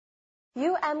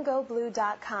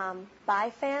UMGoBlue.com. By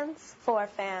fans, for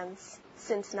fans.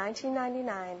 Since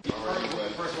 1999.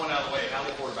 First one out of the way, how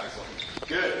the quarterbacks looking?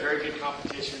 Good, very good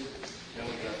competition. We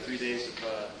got 3 days of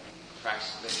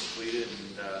practice been completed,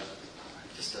 and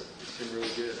it's been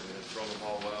really good. I mean, they're throwing the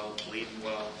ball well, leading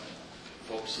well,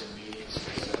 focusing meetings.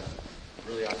 It's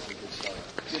really off to a good start.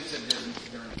 Jim said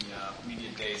during the media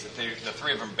days that the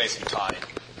three of them basically tied.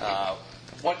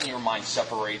 What in your mind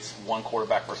separates one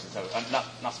quarterback versus another?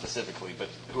 Not specifically, but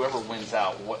whoever wins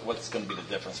out, what's going to be the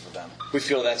difference for them? We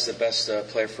feel that's the best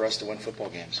player for us to win football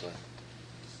games with.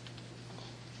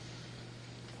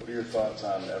 What are your thoughts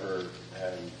on ever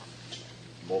having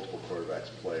multiple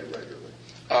quarterbacks play regularly?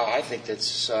 I think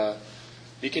that's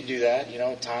you can do that.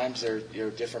 At times there are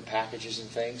different packages and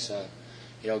things.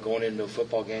 Going into a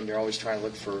football game, you're always trying to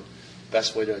look for the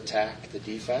best way to attack the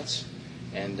defense.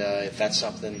 And if that's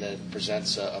something that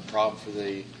presents a problem for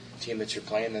the team that you're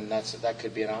playing, then that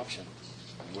could be an option.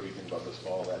 What do you think about this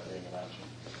fall, that being an option?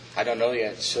 I don't know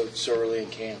yet. It's so early in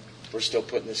camp. We're still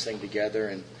putting this thing together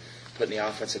and putting the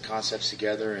offensive concepts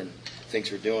together and things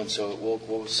we're doing. So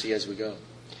we'll see as we go.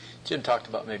 Jim talked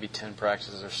about maybe 10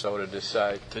 practices or so to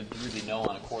decide to really know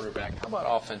on a quarterback. How about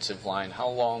offensive line? How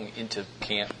long into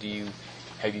camp is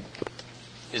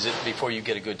it before you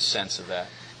get a good sense of that?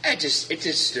 It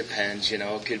just depends,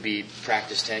 It could be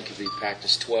practice 10, could be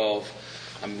practice 12.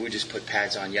 I mean, we just put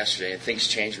pads on yesterday, and things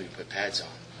change when you put pads on.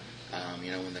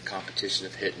 When the competition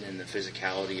of hitting and the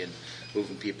physicality and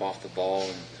moving people off the ball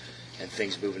and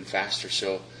things moving faster.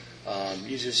 So,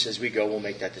 just as we go, we'll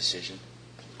make that decision.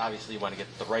 Obviously, you want to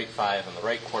get the right five and the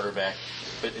right quarterback,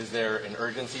 but is there an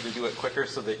urgency to do it quicker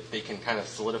so that they can kind of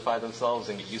solidify themselves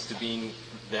and get used to being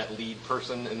that lead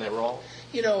person in that role?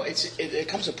 It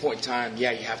comes a point in time, you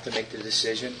have to make the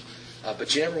decision,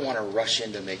 but you never want to rush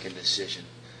into making a decision.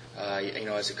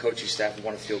 As a coaching staff, we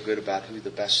want to feel good about who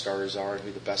the best starters are and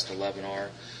who the best 11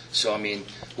 are. So,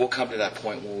 we'll come to that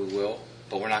point when we will,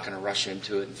 but we're not going to rush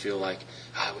into it and feel like,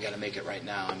 we got to make it right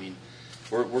now.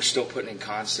 We're still putting in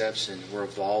concepts, and we're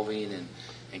evolving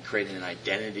and creating an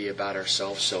identity about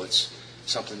ourselves, so it's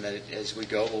something that as we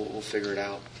go, we'll figure it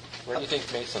out. Where do you think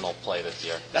Mason will play this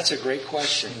year? That's a great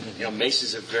question.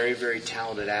 Mason's a very, very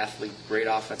talented athlete, great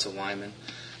offensive lineman.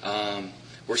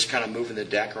 We're just kind of moving the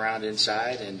deck around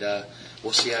inside, and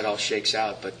we'll see how it all shakes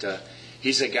out. But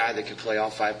he's a guy that can play all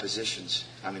 5 positions.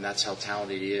 That's how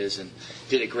talented he is, and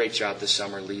did a great job this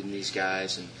summer leading these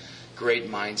guys, and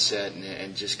great mindset,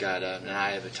 and just got an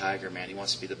eye of a tiger, man. He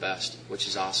wants to be the best, which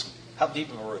is awesome. How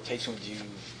deep of a rotation would you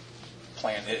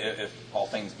plan, if all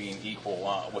things being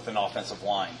equal, with an offensive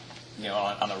line?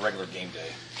 On a regular game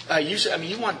day. Usually,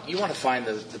 you want to find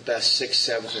the best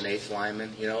 6th, 7th, and 8th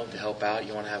linemen, to help out.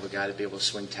 You want to have a guy to be able to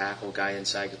swing tackle, a guy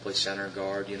inside could play center and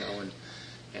guard, and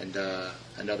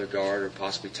another guard or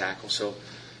possibly tackle. So,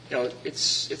 it's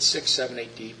 6, 7,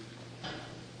 8 deep.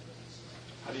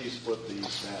 How do you split the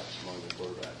snaps among the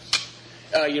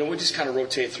quarterbacks? We just kind of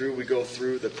rotate through. We go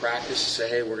through the practice and say,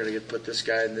 hey, we're going to put this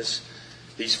guy in these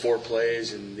 4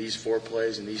 plays and these 4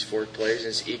 plays and these 4 plays, and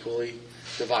it's equally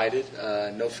divided,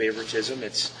 no favoritism.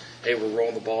 It's, hey, we're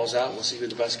rolling the balls out. We'll see who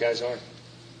the best guys are.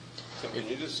 So can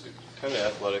you just kind of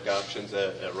athletic options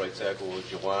at right tackle with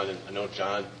Juwan? And I know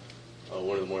John,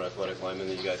 one of the more athletic linemen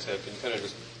that you guys have. Can you kind of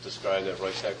just describe that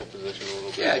right tackle position a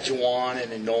little bit? Yeah, Juwan,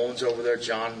 and then Nolan's over there.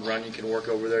 John Runyon can work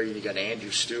over there. You got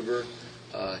Andrew Stuber,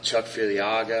 Chuck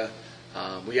Filiaga.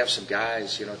 We have some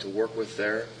guys, to work with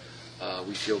there.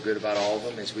 We feel good about all of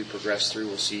them. As we progress through,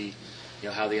 we'll see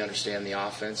how they understand the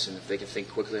offense and if they can think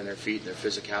quickly on their feet and their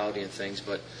physicality and things.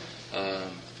 But,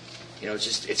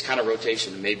 it's kind of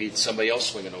rotation. Maybe it's somebody else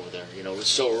swinging over there. It's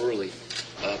so early.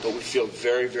 But we feel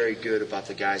very, very good about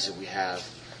the guys that we have.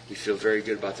 We feel very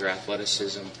good about their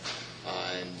athleticism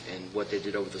and what they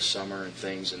did over the summer and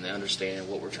things, and they understand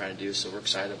what we're trying to do, so we're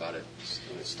excited about it.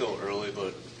 It's still early,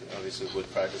 but obviously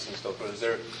with practice and stuff. But is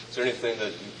there anything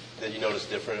that you notice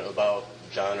different about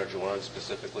John or Juwan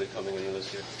specifically coming into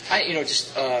this year?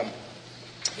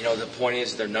 The point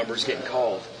is their number's getting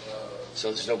called, so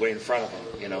there's nobody in front of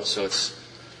them. So it's,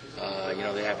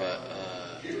 they have a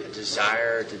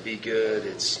desire to be good.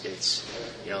 It's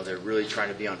they're really trying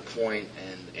to be on point,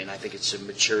 and I think it's a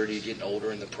maturity, getting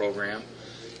older in the program,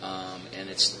 and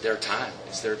it's their time.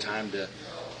 It's their time to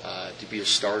be a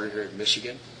starter here at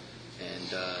Michigan, and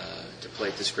to play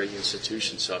at this great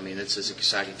institution. So it's an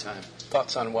exciting time.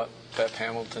 Thoughts on what Pep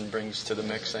Hamilton brings to the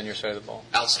mix on your side of the ball?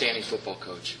 Outstanding football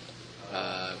coach.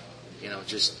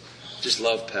 Just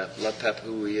love Pep. Love Pep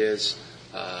who he is.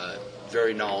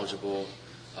 Very knowledgeable,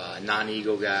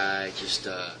 non-ego guy. Just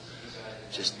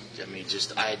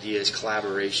ideas,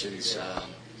 collaborations.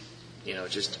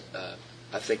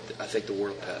 I think the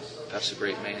world of Pep. Pep's a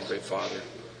great man, great father.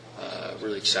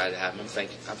 Really excited to have him. I'm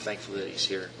thankful that he's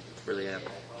here. Really am.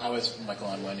 How has Michael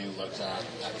Onwenu looked?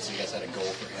 Obviously, you guys had a goal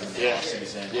for him in the Yeah.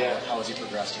 offseason. Yeah. How has he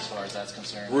progressed as far as that's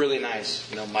concerned? Really nice.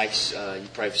 Mike's,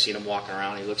 you've probably seen him walking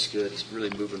around. He looks good. He's really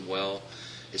moving well.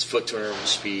 His foot turnover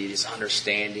speed, his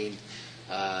understanding.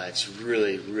 It's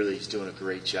really, he's doing a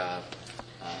great job.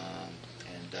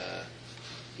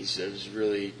 He's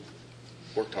really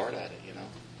worked hard at it,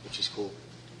 which is cool.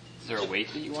 Is there a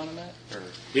weight that you want him at? Or?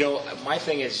 My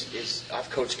thing is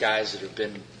I've coached guys that have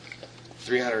been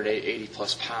 380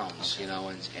 plus pounds,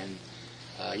 and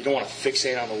you don't want to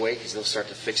fixate on the weight because they'll start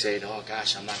to fixate, oh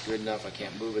gosh, I'm not good enough, I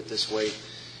can't move at this weight.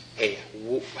 Hey,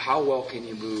 how well can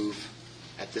you move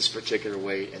at this particular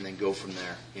weight and then go from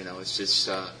there? It's just,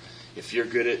 if you're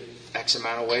good at X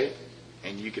amount of weight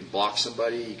and you can block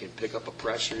somebody, you can pick up a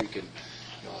pressure, you can,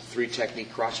 a 3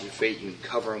 technique cross your feet, you can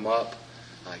cover them up.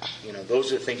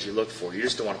 Those are the things you look for. You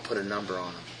just don't want to put a number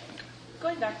on them.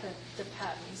 Going back to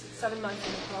Pat, he's 7 months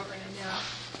in the program now.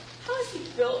 How has he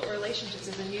built relationships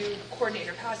as a new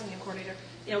coordinator, passing game coordinator?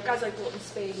 Guys like Wilton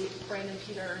Spade, Brandon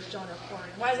Peters, John O'Corn.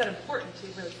 Why is that important to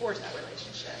really forge that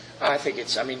relationship? I think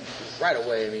right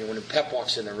away, when Pep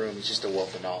walks in the room, he's just a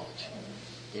wealth of knowledge.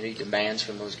 He demands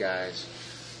from those guys.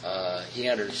 He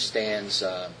understands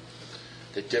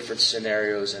the different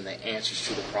scenarios and the answers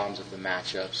to the problems of the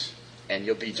matchups. And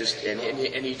you'll be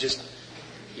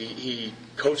he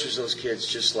coaches those kids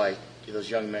just like those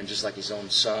young men, just like his own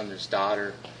son, his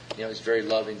daughter. He's very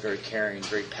loving, very caring,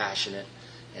 very passionate.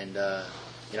 And,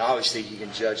 obviously you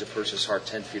can judge a person's heart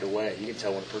 10 feet away. You can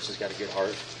tell when a person's got a good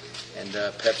heart. And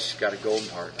Pep's got a golden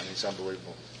heart. It's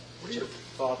unbelievable. What are your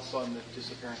thoughts on the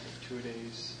disappearance of 2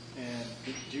 days? And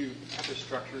do you have to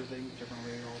structure things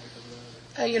differently at all because of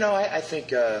that? I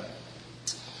think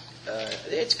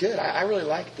it's good. I really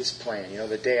like this plan.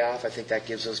 The day off, I think that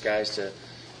gives those guys to,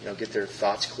 get their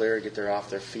thoughts clear, get off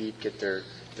their feet, get their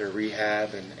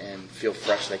rehab, and feel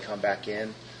fresh when they come back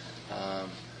in.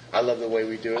 I love the way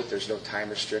we do it. There's no time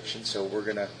restriction, so we're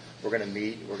gonna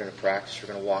meet, we're gonna practice,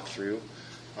 we're gonna walk through.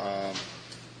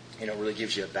 It really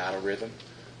gives you a battle rhythm,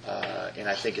 and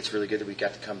I think it's really good that we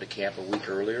got to come to camp a week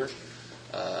earlier,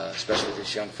 especially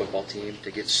this young football team to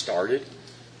get started.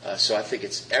 So I think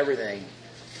everything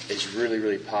is really,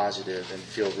 really positive and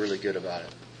feel really good about it.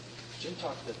 Jim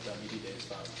talked at the media days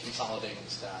about consolidating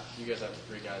staff. You guys have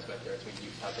 3 guys back there between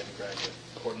you, Pat, and Greg with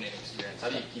coordinating experience. How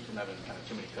do you keep from having kind of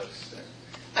too many coaches there?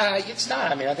 It's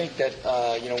not. I think that,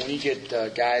 when you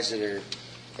get guys that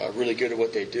are really good at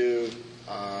what they do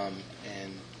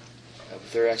and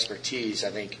with their expertise, I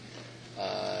think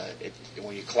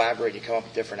when you collaborate, you come up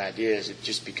with different ideas, it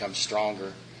just becomes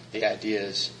stronger, the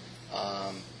ideas.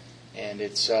 And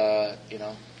it's,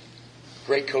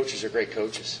 great coaches are great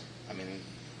coaches.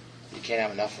 You can't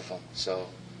have enough of them. So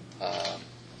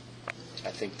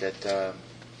I think that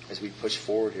as we push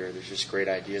forward here, there's just great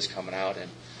ideas coming out, and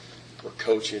we're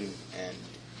coaching, and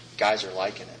guys are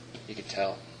liking it. You can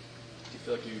tell. Do you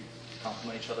feel like you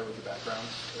complement each other with your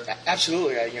backgrounds?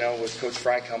 Absolutely. With Coach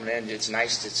Fry coming in, it's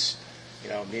nice. It's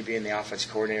me being the offense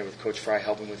coordinator with Coach Fry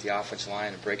helping with the offense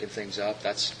line and breaking things up.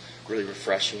 That's really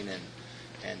refreshing,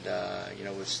 and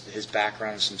with his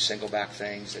background and some single back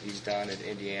things that he's done at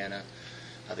Indiana.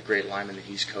 The great linemen that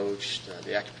he's coached,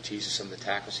 the expertise of some of the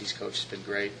tackles he's coached has been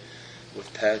great.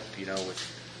 With Pep,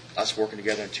 with us working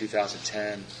together in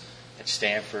 2010 at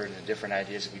Stanford and the different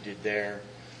ideas that we did there,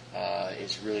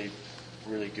 is really,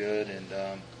 really good.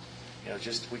 And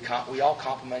we all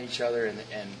complement each other,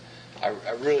 and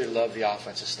I really love the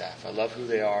offensive staff. I love who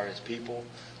they are as people.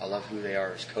 I love who they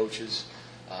are as coaches.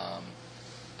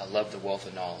 I love the wealth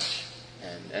of knowledge,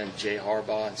 and Jay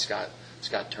Harbaugh and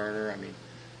Scott Turner.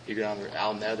 You go down there,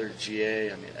 Al Nether,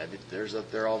 GA.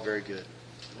 They're all very good.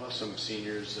 Well, some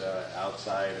seniors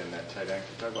outside and at tight end.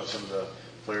 Can you talk about some of the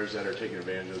players that are taking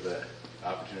advantage of the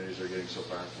opportunities they're getting so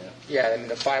far in camp? Yeah,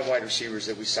 the 5 wide receivers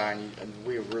that we signed,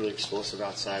 we were really explosive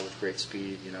outside with great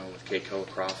speed. With Keiko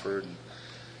Crawford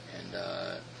and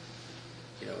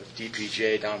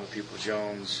DPJ, Donovan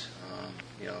People-Jones,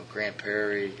 Grant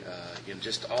Perry,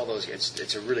 just all those.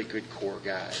 It's a really good core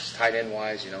guys. Tight end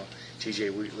wise,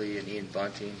 T.J. Wheatley and Ian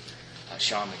Bunting,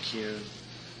 Sean McCune.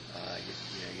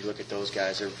 You look at those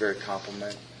guys; they're very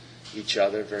complement each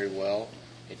other very well.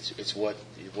 It's what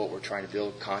we're trying to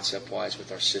build concept wise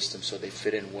with our system, so they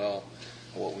fit in well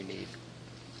on what we need.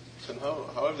 So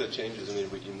how have the changes?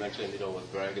 You mentioned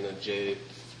with Greg and then Jay,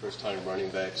 first time running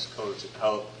backs coach.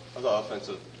 How the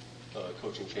offensive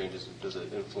coaching changes? Does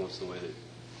it influence the way that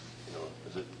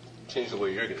does it change the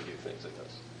way you're going to do things? I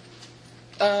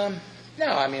guess. No,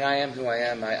 I am who I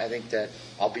am. I think that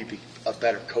I'll be a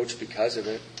better coach because of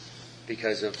it,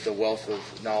 because of the wealth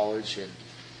of knowledge.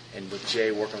 And with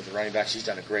Jay working with the running backs, he's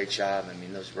done a great job. I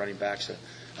mean, those running backs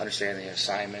understand the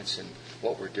assignments and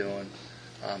what we're doing.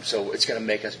 So it's going to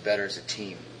make us better as a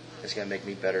team. It's going to make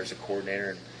me better as a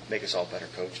coordinator and make us all better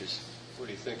coaches. What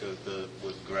do you think of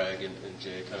with Greg and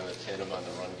Jay, kind of a tandem on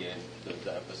the run game,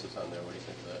 the emphasis on there? What do you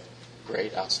think of that?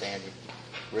 Great, outstanding,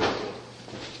 really good.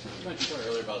 You mentioned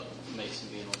earlier about Mason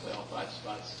being able to play all 5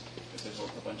 spots. Because there's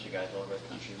a bunch of guys all over the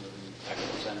country moving tackle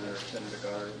to center to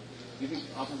guard. Do you think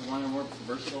offensive line are more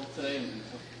versatile today? And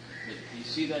do you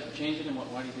see that changing, and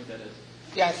why do you think that is?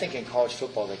 Yeah, I think in college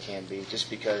football they can be, just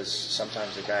because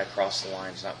sometimes the guy across the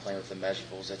line is not playing with the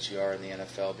measurables that you are in the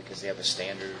NFL because they have a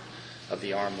standard of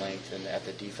the arm length and at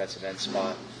the defensive end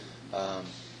spot.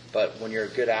 But when you're a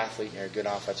good athlete and you're a good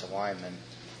offensive lineman,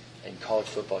 in college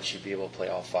football you should be able to play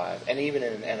all 5. And even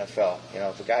in the NFL,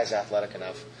 if a guy's athletic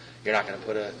enough, you're not going to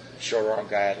put a short arm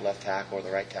guy at left tackle or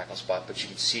the right tackle spot, but you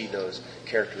can see those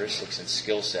characteristics and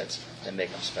skill sets that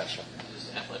make them special.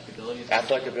 Just athletic ability?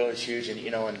 Athletic ability is huge,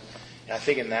 and I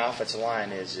think in the offensive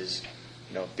line is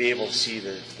be able to see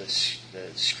the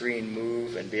screen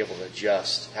move and be able to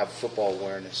adjust, have football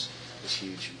awareness is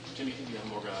huge. Jimmy, you think you have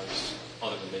more guys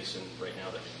other than Mason right now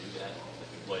that can do that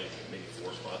can play maybe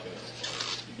 4 spots?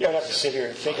 Yeah, I'd have to sit here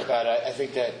and think about it. I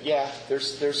think that,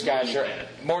 there's guys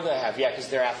more than I have, because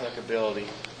their athletic ability,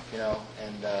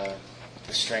 and the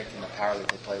strength and the power that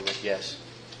they play with, yes.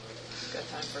 Got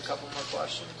time for a couple more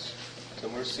questions. So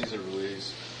where's Cesar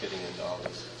Ruiz fitting into all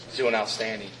this? He's doing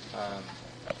outstanding.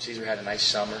 Cesar had a nice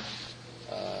summer.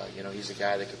 He's a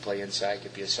guy that could play inside,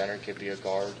 could be a center, could be a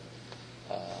guard.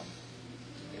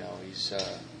 He's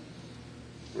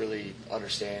really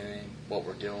understanding what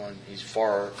we're doing. He's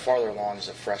farther along as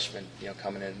a freshman,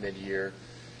 coming in mid-year.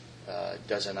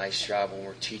 Does a nice job when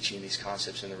we're teaching these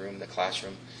concepts in the room, in the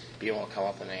classroom, be able to come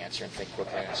up and answer and think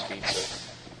quickly on his feet. So,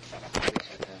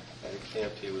 at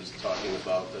camp he was talking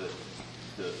about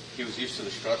he was used to the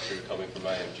structure coming from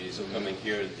IMG, so coming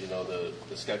here, the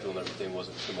schedule and everything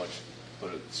wasn't too much,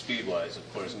 but speed-wise,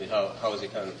 of course. I mean, how is he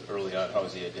kind of early on? How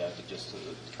is he adapted just to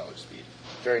the college speed?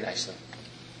 Very nicely.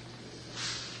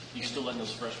 You still letting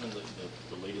those freshmen,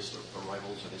 the latest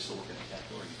arrivals, are they still working at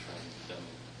tackle, or are you trying to get them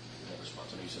in other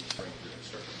spots? I know you said the strength, you're going to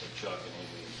start with Chuck and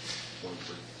Haley,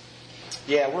 1-3.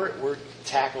 Yeah, we're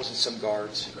tackles and some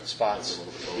guards spots.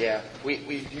 Yeah,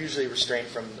 we usually restrain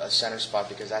from a center spot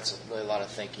because that's really a lot of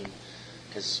thinking.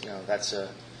 Because that's the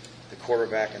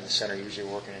quarterback and the center usually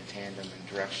working in tandem and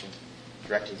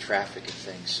directing traffic and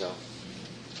things. So.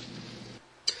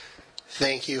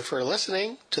 Thank you for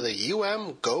listening to the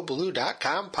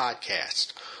UMGoBlue.com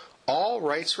podcast. All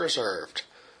rights reserved.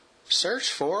 Search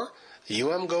for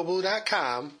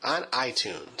UMGoBlue.com on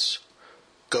iTunes.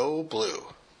 Go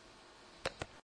Blue.